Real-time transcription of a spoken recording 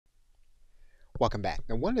Welcome back.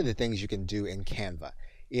 Now, one of the things you can do in Canva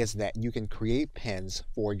is that you can create pins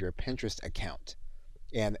for your Pinterest account.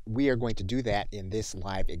 And we are going to do that in this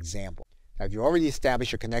live example. Now, if you already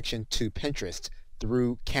established your connection to Pinterest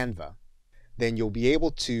through Canva, then you'll be able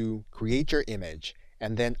to create your image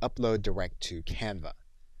and then upload direct to Canva.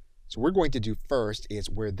 So what we're going to do first is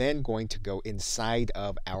we're then going to go inside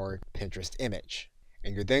of our Pinterest image.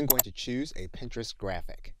 And you're then going to choose a Pinterest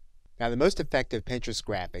graphic. Now, the most effective Pinterest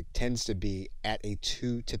graphic tends to be at a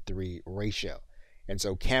 2:3 ratio. And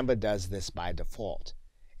so Canva does this by default.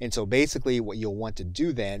 And so basically what you'll want to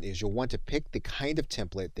do then is you'll want to pick the kind of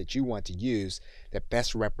template that you want to use that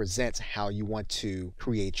best represents how you want to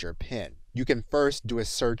create your pin. You can first do a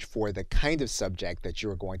search for the kind of subject that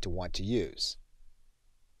you're going to want to use.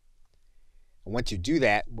 And once you do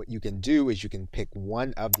that, what you can do is you can pick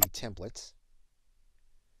one of the templates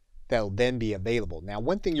that'll then be available. Now,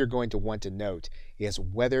 one thing you're going to want to note is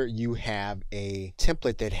whether you have a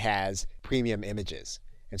template that has premium images.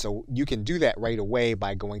 And so you can do that right away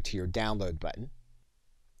by going to your download button.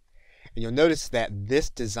 And you'll notice that this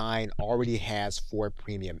design already has 4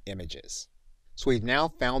 premium images. So we've now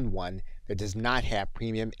found one that does not have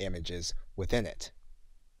premium images within it.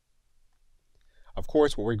 Of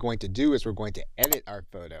course, what we're going to do is we're going to edit our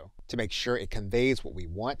photo to make sure it conveys what we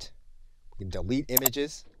want. We can delete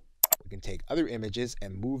images. We can take other images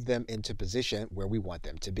and move them into position where we want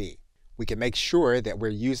them to be. We can make sure that we're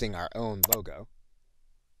using our own logo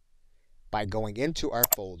by going into our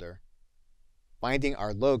folder, finding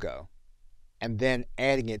our logo, and then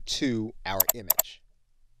adding it to our image.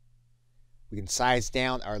 We can size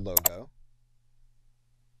down our logo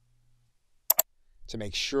to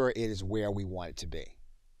make sure it is where we want it to be.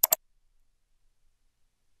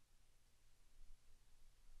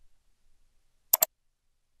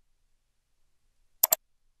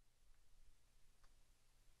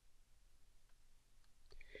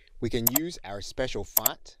 We can use our special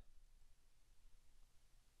font.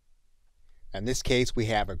 In this case, we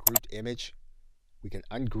have a grouped image. We can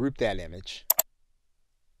ungroup that image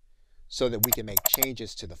so that we can make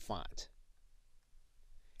changes to the font.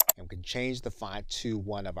 And we can change the font to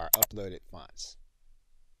one of our uploaded fonts.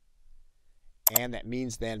 And that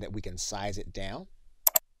means then that we can size it down.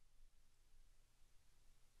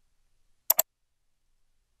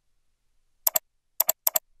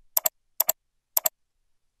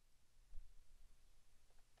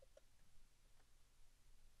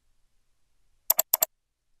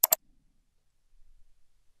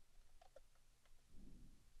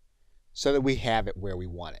 So that we have it where we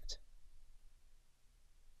want it.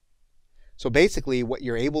 So basically what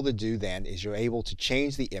you're able to do then is you're able to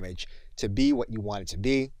change the image to be what you want it to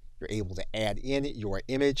be. You're able to add in your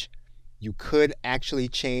image. You could actually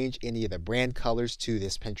change any of the brand colors to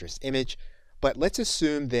this Pinterest image, but let's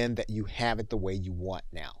assume then that you have it the way you want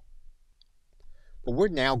now. What we're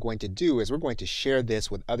now going to do is we're going to share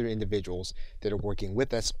this with other individuals that are working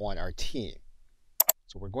with us on our team.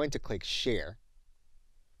 So we're going to click Share.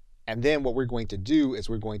 And then what we're going to do is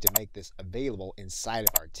we're going to make this available inside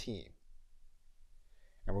of our team.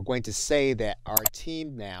 And we're going to say that our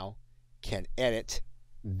team now can edit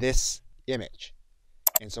this image.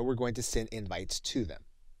 And so we're going to send invites to them.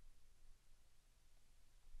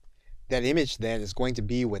 That image then is going to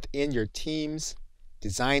be within your team's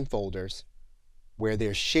design folders where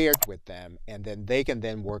they're shared with them, and then they can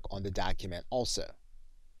then work on the document also.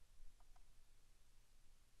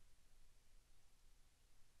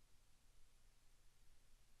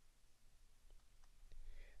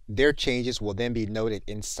 Their changes will then be noted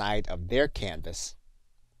inside of their canvas,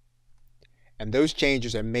 and those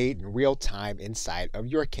changes are made in real time inside of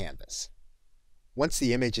your canvas. Once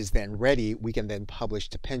the image is then ready, we can then publish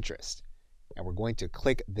to Pinterest, and we're going to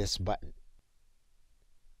click this button.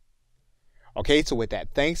 Okay, so with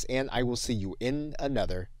that, thanks, and I will see you in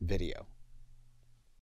another video.